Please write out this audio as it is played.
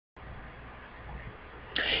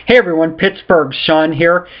Hey everyone, Pittsburgh Sean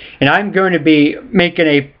here, and I'm going to be making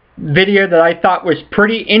a video that I thought was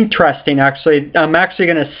pretty interesting actually. I'm actually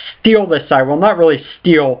going to steal this, well, not really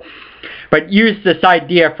steal, but use this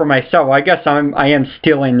idea for myself. I guess I am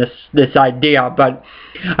stealing this idea, but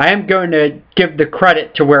I am going to give the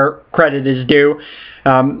credit to where credit is due.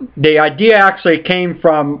 The idea actually came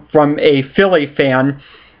from a Philly fan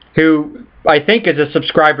who I think is a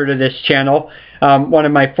subscriber to this channel, one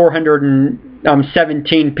of my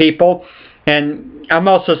 417 people, and I'm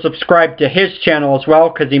also subscribed to his channel as well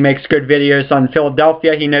because he makes good videos on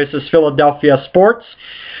Philadelphia. He knows his Philadelphia sports.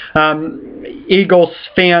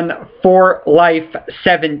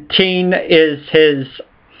 EaglesFan4Life17 is his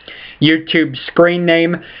YouTube screen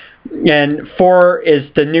name, and 4 is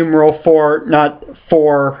the numeral 4, not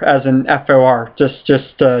 4 as in FOR, just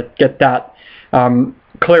to get that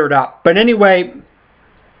cleared up. But anyway,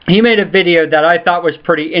 he made a video that I thought was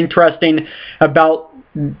pretty interesting about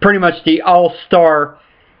pretty much the all-star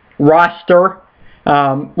roster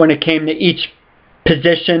when it came to each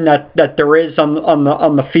position that there is on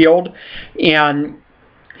the field, and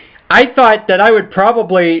I thought that I would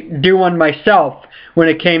probably do one myself when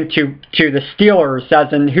it came to the Steelers,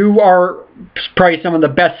 as in who are probably some of the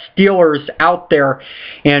best Steelers out there,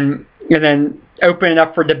 and then open it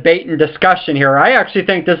up for debate and discussion here. I actually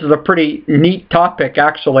think this is a pretty neat topic,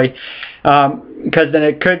 actually, because then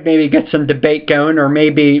it could maybe get some debate going, or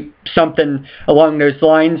maybe something along those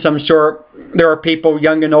lines. I'm sure there are people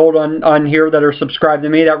young and old on here that are subscribed to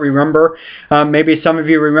me that remember. Maybe some of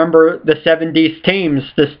you remember the 70s teams,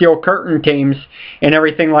 the Steel Curtain teams, and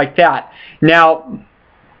everything like that. Now,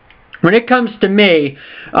 when it comes to me,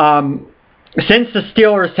 since the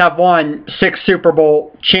Steelers have won 6 Super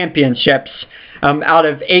Bowl championships out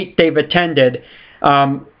of 8 they've attended,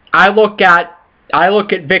 I look at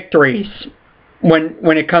victories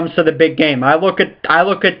when it comes to the big game. I look at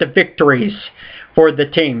the victories for the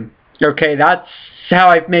team. Okay, that's how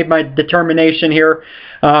I've made my determination here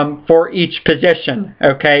for each position.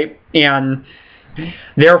 Okay, and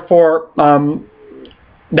therefore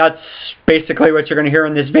that's basically what you're going to hear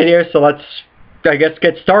in this video. So let's, I guess,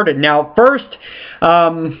 get started. Now, first,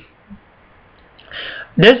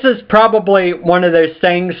 this is probably one of those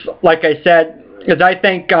things, like I said, because I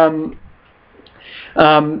think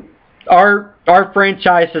our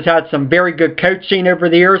franchise has had some very good coaching over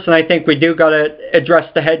the years, and I think we do got to address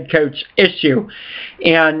the head coach issue.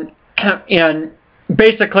 And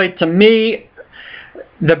basically, to me,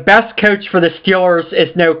 the best coach for the Steelers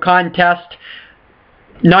is no contest.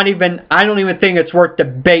 I don't even think it's worth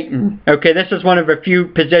debating. Okay, this is one of a few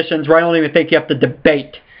positions where I don't even think you have to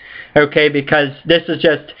debate. Okay, because this is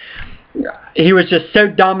just, he was just so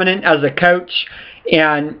dominant as a coach,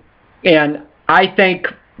 and I think,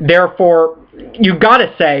 therefore, you got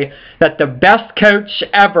to say that the best coach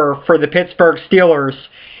ever for the Pittsburgh Steelers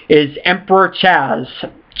is Emperor Chaz,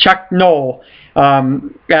 Chuck Noll,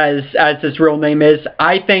 as his real name is.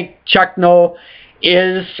 I think Chuck Noll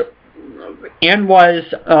is and was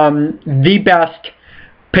the best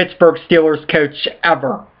Pittsburgh Steelers coach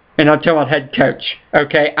ever, and I'm talking about head coach.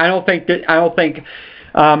 Okay,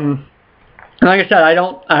 like I said, I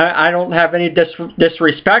don't have any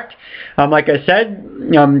disrespect. Like I said,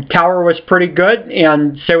 Tower was pretty good,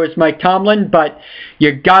 and so is Mike Tomlin. But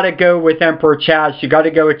you got to go with Emperor Chaz. You got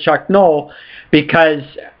to go with Chuck Noll, because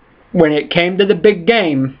when it came to the big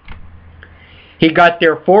game, he got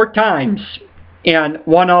there 4 times and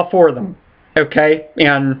won all 4 of them. Okay,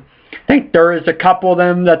 and I think there is a couple of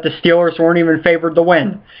them that the Steelers weren't even favored to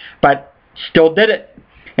win, but still did it.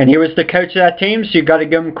 And he was the coach of that team, so you got to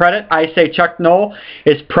give him credit. I say Chuck Noll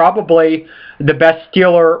is probably the best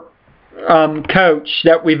Steeler coach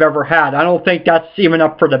that we've ever had. I don't think that's even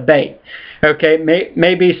up for debate. Okay,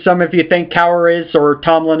 maybe some of you think Cowher is or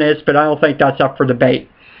Tomlin is, but I don't think that's up for debate.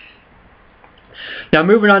 Now,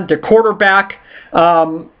 moving on to quarterback.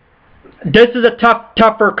 This is a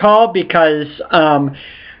tougher call because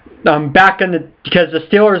because the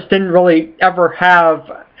Steelers didn't really ever have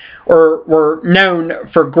or were known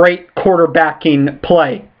for great quarterbacking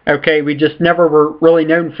play. Okay, we just never were really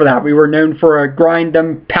known for that. We were known for a grind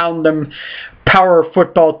them, pound them, power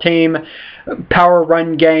football team, power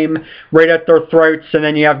run game right at their throats, and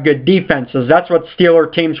then you have good defenses. That's what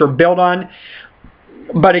Steeler teams were built on.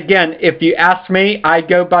 But again, if you ask me, I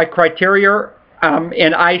go by criteria,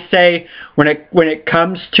 and I say when it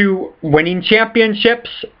comes to winning championships,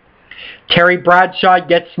 Terry Bradshaw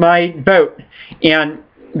gets my vote. And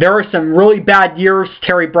there are some really bad years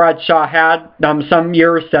Terry Bradshaw had. Some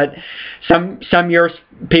years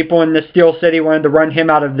people in the Steel City wanted to run him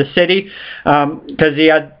out of the city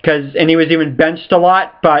and he was even benched a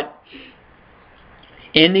lot. But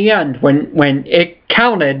in the end, when it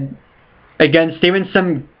counted against even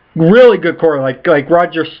some really good core like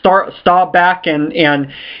Roger Staubach and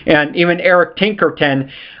even Eric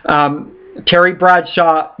Tinkerton, Terry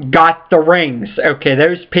Bradshaw got the rings. Okay,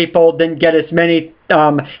 those people didn't get as many.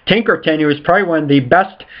 Tinkerton, who was probably one of the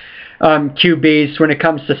best QBs when it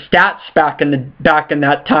comes to stats back in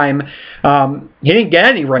that time, he didn't get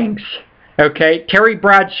any rings. Okay, Terry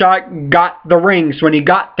Bradshaw got the rings when he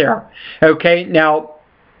got there. Okay, now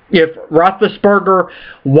if Roethlisberger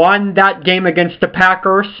won that game against the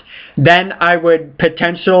Packers, then I would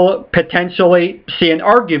potentially see an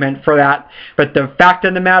argument for that. But the fact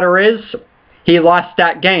of the matter is, he lost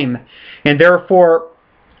that game, and therefore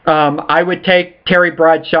I would take Terry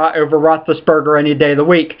Bradshaw over Roethlisberger any day of the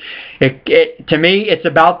week. To me, it's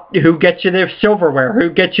about who gets you the silverware, who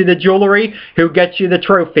gets you the jewelry, who gets you the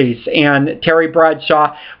trophies, and Terry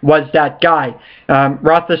Bradshaw was that guy.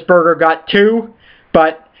 Roethlisberger got 2,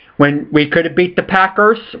 but when we could have beat the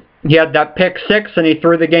Packers, he had that pick 6 and he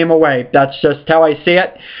threw the game away. That's just how I see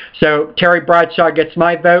it. So Terry Bradshaw gets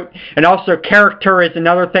my vote. And also character is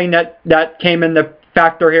another thing that came in the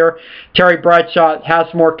factor here. Terry Bradshaw has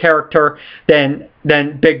more character than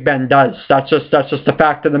Big Ben does. That's just the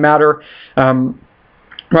fact of the matter.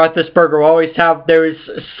 Roethlisberger will always have those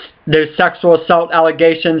sexual assault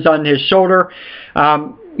allegations on his shoulder.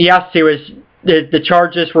 Yes, the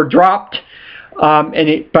charges were dropped.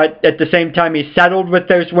 But at the same time, he settled with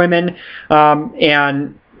those women,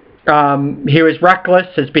 and he was reckless.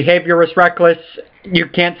 His behavior was reckless. You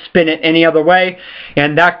can't spin it any other way.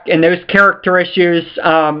 And those character issues,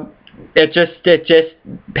 it just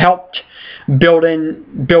helped build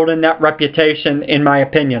in that reputation, in my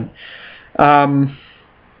opinion.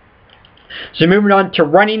 So moving on to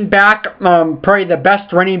running back, probably the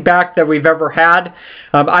best running back that we've ever had.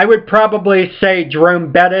 I would probably say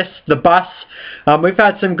Jerome Bettis, the bus. We've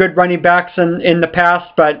had some good running backs in the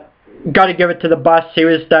past, but got to give it to the bus. He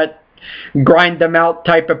was that grind them out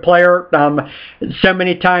type of player. So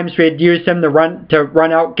many times we had used him to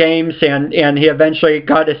run out games, and he eventually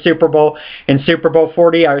got a Super Bowl in Super Bowl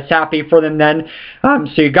 40. I was happy for them then.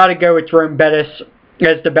 So you got to go with Jerome Bettis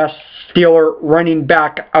as the best Steeler running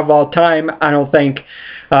back of all time. I don't think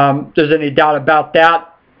there's any doubt about that.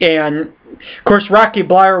 And of course, Rocky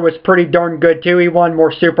Bleier was pretty darn good too. He won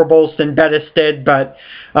more Super Bowls than Bettis did, but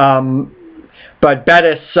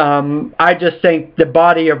Bettis, I just think the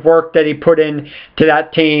body of work that he put in to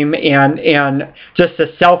that team, and just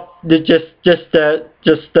the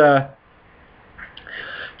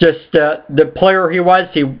player he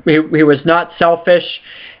was not selfish,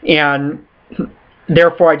 and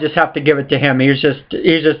therefore I just have to give it to him. He's just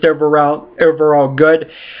overall good.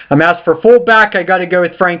 As for fullback, I got to go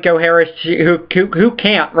with Franco Harris, who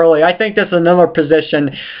can't really. I think this is another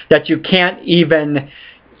position that you can't even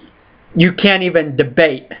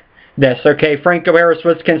debate this. Okay, Franco Harris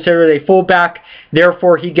was considered a fullback,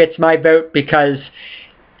 therefore he gets my vote, because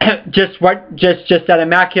just that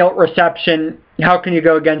immaculate reception. How can you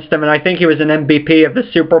go against him? And I think he was an MVP of the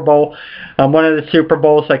Super Bowl, one of the Super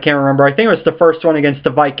Bowls. I can't remember. I think it was the first one against the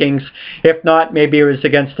Vikings. If not, maybe it was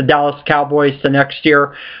against the Dallas Cowboys the next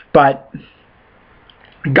year. But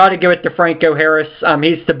got to give it to Franco Harris.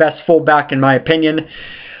 He's the best fullback in my opinion.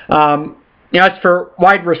 As for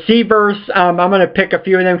wide receivers, I'm going to pick a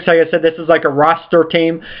few of them because, like I said, this is like a roster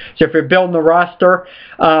team. So if you're building the roster,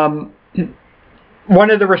 one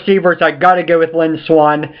of the receivers, I got to go with Lynn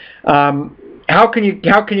Swann. How can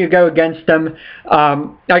you go against them?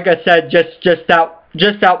 Like I said, just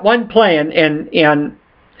that one play, and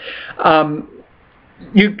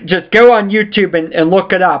you just go on YouTube and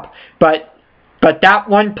look it up. But that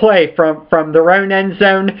one play from their own end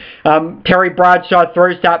zone, Terry Bradshaw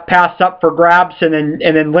throws that pass up for grabs, and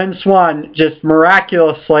then Lynn Swann just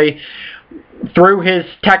miraculously, through his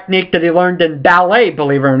technique that he learned in ballet,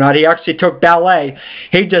 believe it or not, he actually took ballet.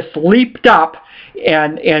 He just leaped up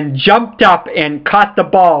and jumped up and caught the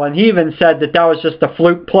ball, and he even said that was just a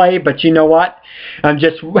fluke play. But you know what?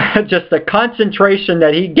 Just the concentration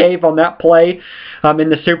that he gave on that play in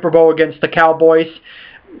the Super Bowl against the Cowboys.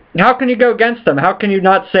 How can you go against him? How can you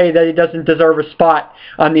not say that he doesn't deserve a spot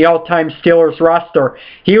on the all-time Steelers roster?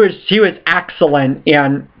 He was excellent,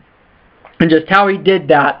 and just how he did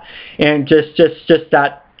that, and just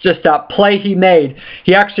that play he made.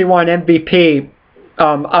 He actually won MVP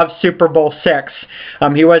of Super Bowl 6.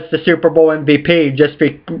 He was the Super Bowl MVP just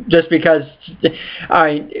because,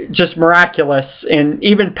 just miraculous. And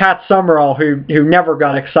even Pat Summerall, who never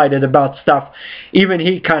got excited about stuff, even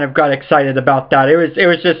he kind of got excited about that.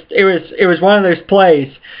 It was one of those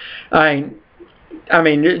plays. I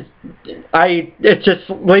mean, it just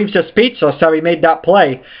leaves us speechless how he made that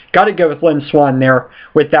play. Got to go with Lynn Swann there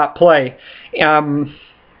with that play.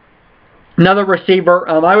 Another receiver,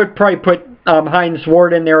 I would probably put Hines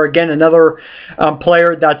Ward in there again. Another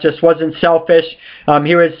player that just wasn't selfish.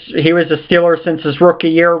 He was a Steeler since his rookie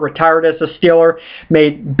year. Retired as a Steeler.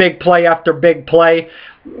 Made big play after big play.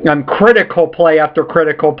 Critical play after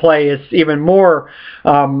critical play is even more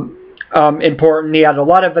important. He had a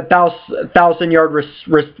lot of 1,000-yard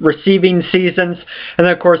receiving seasons, and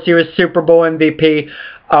then of course he was Super Bowl MVP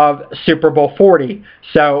of Super Bowl 40.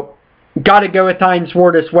 So got to go with Hines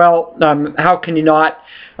Ward as well. How can you not?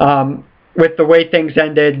 With the way things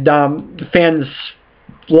ended, fans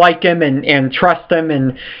like him and trust him,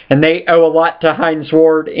 and they owe a lot to Hines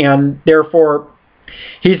Ward, and therefore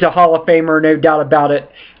he's a Hall of Famer, no doubt about it.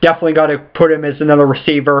 Definitely got to put him as another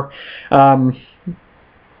receiver.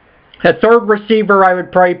 A third receiver I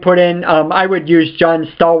would probably put in, I would use John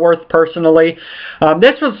Stallworth personally.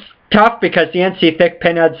 This was tough because the NC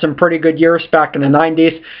Thigpen had some pretty good years back in the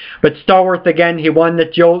 90s. But Stallworth, again, he won the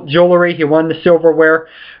jewelry, he won the silverware,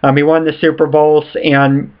 he won the Super Bowls,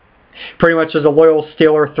 and pretty much was a loyal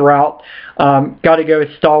Steeler throughout. Got to go with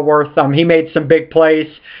Stallworth. He made some big plays.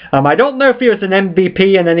 I don't know if he was an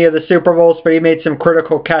MVP in any of the Super Bowls, but he made some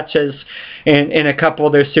critical catches in a couple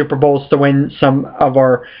of those Super Bowls to win some of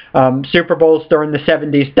our Super Bowls during the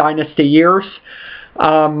 70s dynasty years.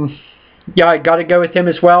 Yeah, I got to go with him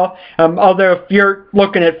as well. Although if you're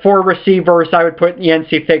looking at 4 receivers, I would put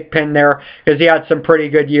Yancey Thigpen there because he had some pretty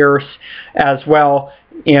good years as well.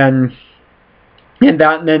 And then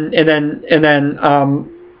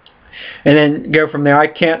go from there. I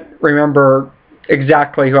can't remember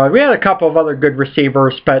exactly who. We had a couple of other good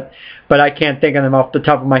receivers, but I can't think of them off the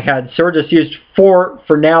top of my head. So we're just used 4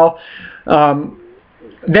 for now.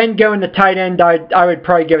 Then going to tight end, I would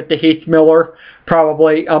probably give it to Heath Miller.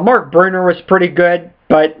 Probably. Mark Bruner was pretty good,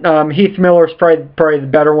 but Heath Miller is probably the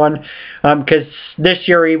better one because this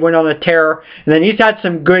year he went on a tear, and then he's had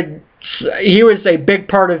some good. He was a big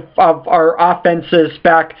part of our offenses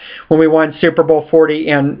back when we won Super Bowl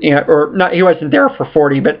 40, or not. He wasn't there for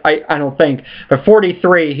 40, but I don't think. But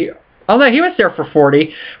 43. Oh no, he was there for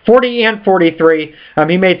 40 and 43.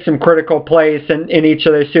 He made some critical plays in each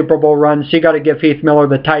of those Super Bowl runs. So you got to give Heath Miller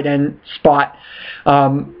the tight end spot.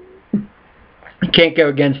 Can't go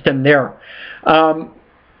against him there. When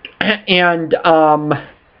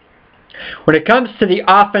it comes to the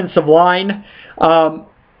offensive line,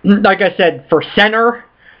 like I said, for center,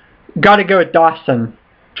 got to go with Dawson.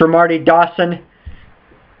 Tremarty Dawson.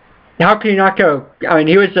 How can you not go? I mean,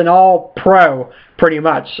 he was an all-pro pretty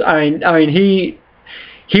much. I mean,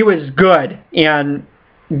 he was good, and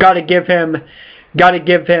got to give him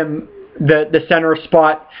the center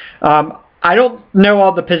spot. I don't know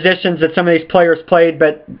all the positions that some of these players played,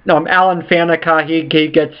 but Alan Faneca, he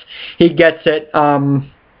gets it.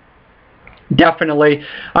 Mefinitely.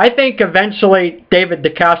 I think eventually David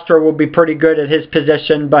DeCastro will be pretty good at his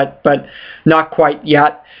position, but not quite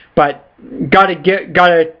yet. But you got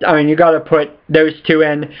to put those two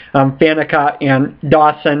in, Faneca and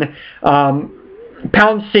Dawson.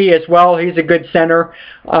 Pouncey as well. He's a good center.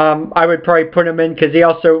 I would probably put him in because he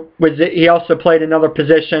also played another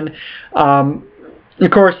position. Of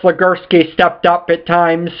course, Legursky stepped up at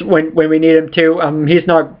times when we need him to. He's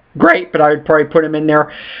not great, but I would probably put him in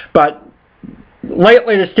there. But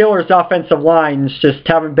lately, the Steelers' offensive lines just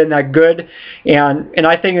haven't been that good, and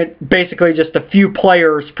I think it basically just a few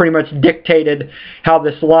players pretty much dictated how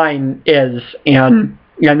this line is, and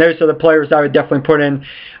those are the players I would definitely put in.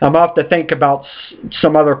 I'll have to think about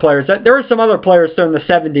some other players. There were some other players during the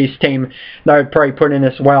 70s team that I would probably put in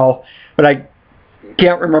as well, but I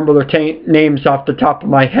can't remember their names off the top of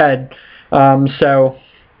my head. So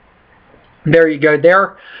there you go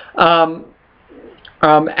there.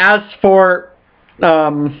 As for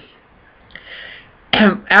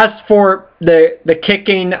the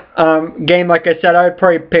kicking game, like I said, I would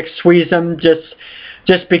probably pick Sweezum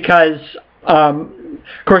just because.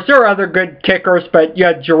 Of course, there are other good kickers, but you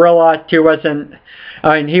had Jarilla, who wasn't.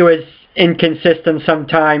 I mean, he was inconsistent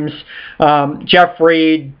sometimes. Jeff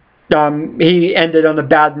Reed, he ended on a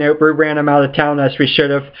bad note. We ran him out of town as we should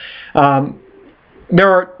have.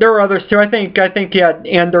 There were others too. I think you had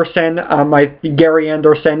Anderson, Gary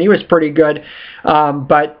Anderson. He was pretty good.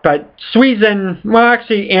 But Sweezum, well,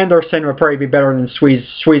 actually Anderson would probably be better than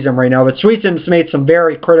Sweezum right now. But Sweezum's made some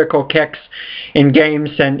very critical kicks in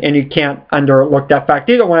games, and you can't underlook that fact.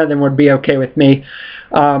 Either one of them would be okay with me.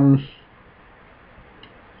 And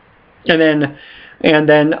then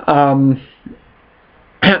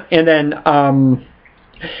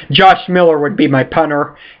Josh Miller would be my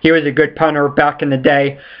punter. He was a good punter back in the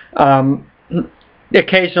day.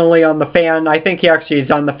 Occasionally on the Fan. I think he actually is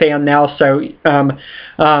on the Fan now, so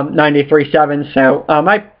 93.7. So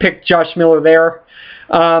I picked Josh Miller there.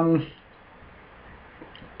 When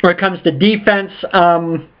it comes to defense,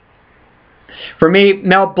 for me,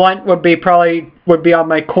 Mel Blount would be on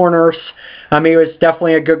my corners. He was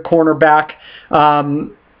definitely a good cornerback.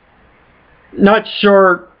 Not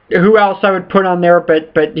sure who else I would put on there,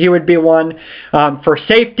 but he would be one. For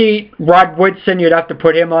safety, Rod Woodson, you'd have to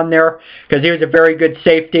put him on there because he was a very good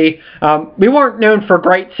safety. We weren't known for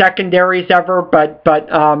great secondaries ever, but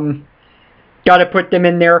got to put them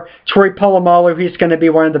in there. Troy Polamalu, he's going to be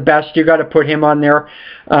one of the best. You got to put him on there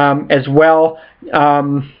as well.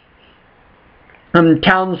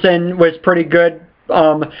 Townsend was pretty good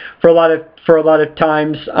for a lot of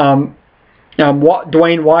times.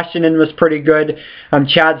 Dwayne Washington was pretty good.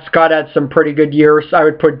 Chad Scott had some pretty good years. I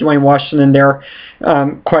would put Dwayne Washington there.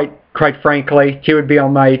 Quite frankly, he would be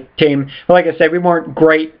on my team. But like I said, we weren't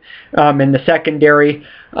great in the secondary.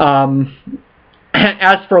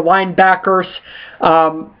 As for linebackers,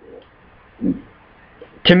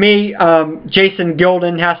 to me, Jason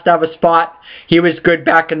Gilden has to have a spot. He was good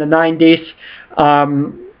back in the 90s.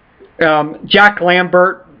 Jack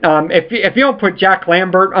Lambert. If you don't put Jack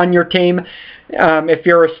Lambert on your team, if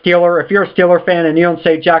you're a Steeler fan and you don't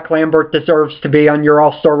say Jack Lambert deserves to be on your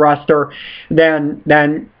All-Star roster, then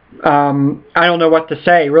I don't know what to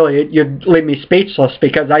say. Really, you'd leave me speechless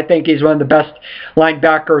because I think he's one of the best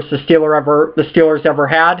linebackers the Steelers ever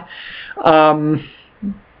had.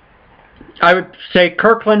 I would say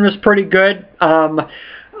Kirkland was pretty good.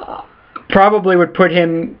 Probably would put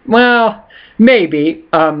him, well, maybe.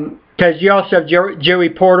 Because you also have Joey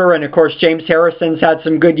Porter, and of course James Harrison's had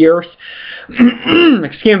some good years.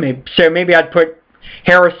 Excuse me. So maybe I'd put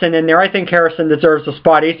Harrison in there. I think Harrison deserves a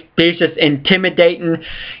spot. He's just intimidating,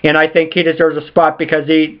 and I think he deserves a spot because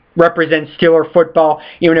he represents Steeler football,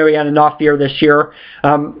 even though he had an off year this year.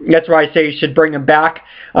 That's why I say you should bring him back.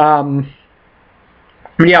 Yeah,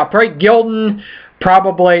 probably Gilden,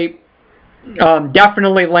 probably.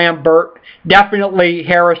 Definitely Lambert, definitely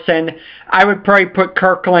Harrison. I would probably put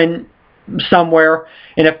Kirkland somewhere,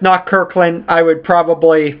 and if not Kirkland, I would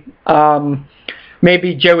probably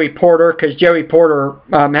maybe Joey Porter, because Joey Porter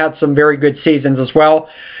had some very good seasons as well.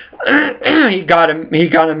 He got him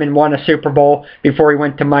and won a Super Bowl before he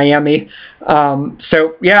went to Miami.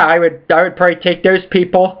 So yeah, I would probably take those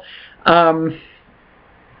people. And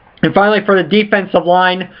finally, for the defensive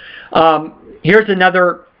line, here's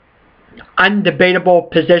another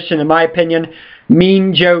undebatable position, in my opinion.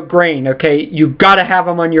 Mean Joe Green. Okay, you've got to have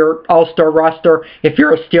him on your All-Star roster. If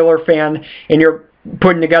you're a Steeler fan and you're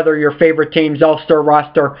putting together your favorite team's All-Star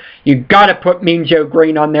roster, you've got to put Mean Joe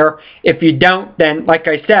Green on there. If you don't, then, like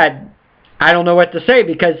I said, I don't know what to say,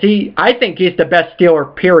 because I think he's the best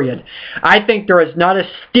Steeler, period. I think there is not a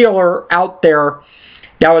Steeler out there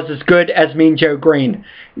that was as good as Mean Joe Green.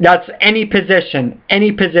 That's any position.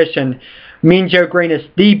 Mean Joe Green is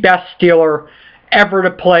the best Steeler ever to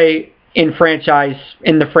play in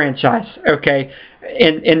the franchise, okay?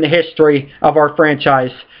 In the history of our franchise.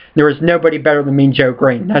 There is nobody better than Mean Joe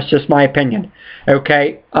Green. That's just my opinion,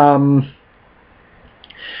 okay?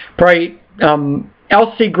 Probably,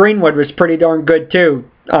 L.C. Greenwood was pretty darn good too.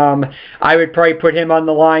 I would probably put him on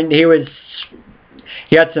the line. He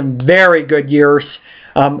had some very good years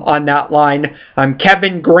on that line.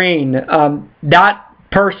 Kevin Green,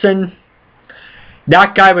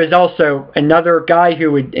 that guy was also another guy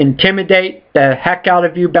who would intimidate the heck out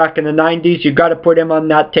of you back in the 90s. You've got to put him on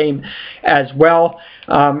that team as well.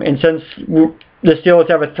 And since the Steelers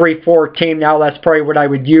have a 3-4 team now, that's probably what I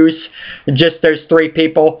would use. Just those three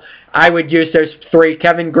people. I would use those three: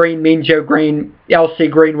 Kevin Green, Mean Joe Green, L.C.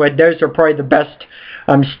 Greenwood. Those are probably the best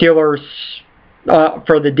Steelers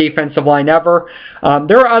for the defensive line ever.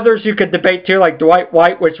 There are others you could debate too, like Dwight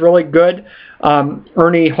White was really good.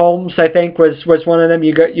 Ernie Holmes, I think, was one of them.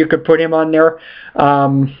 You could put him on there.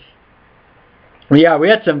 Yeah, we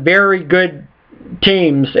had some very good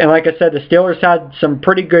teams, and like I said, the Steelers had some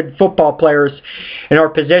pretty good football players in our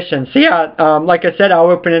position. So yeah, like I said, I'll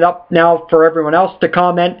open it up now for everyone else to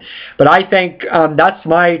comment. But I think that's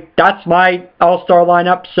my All-Star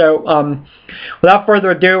lineup. So without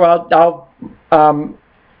further ado, I'll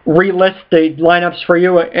relist the lineups for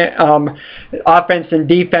you, offense and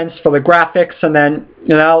defense for the graphics, and then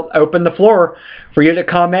I'll open the floor for you to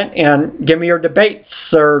comment and give me your debates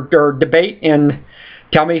or debate and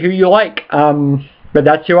tell me who you like. But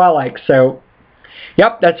that's who I like. So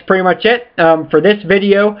yep, that's pretty much it for this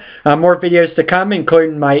video. More videos to come,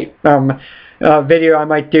 including my video I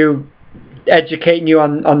might do educating you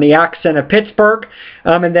on the accent of Pittsburgh,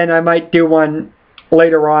 and then I might do one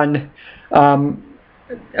later on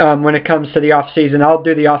when it comes to the off season. I'll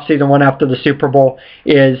do the off season one after the Super Bowl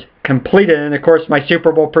is completed, and of course my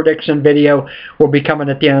Super Bowl prediction video will be coming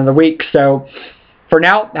at the end of the week. So for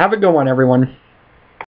now, have a good one, everyone.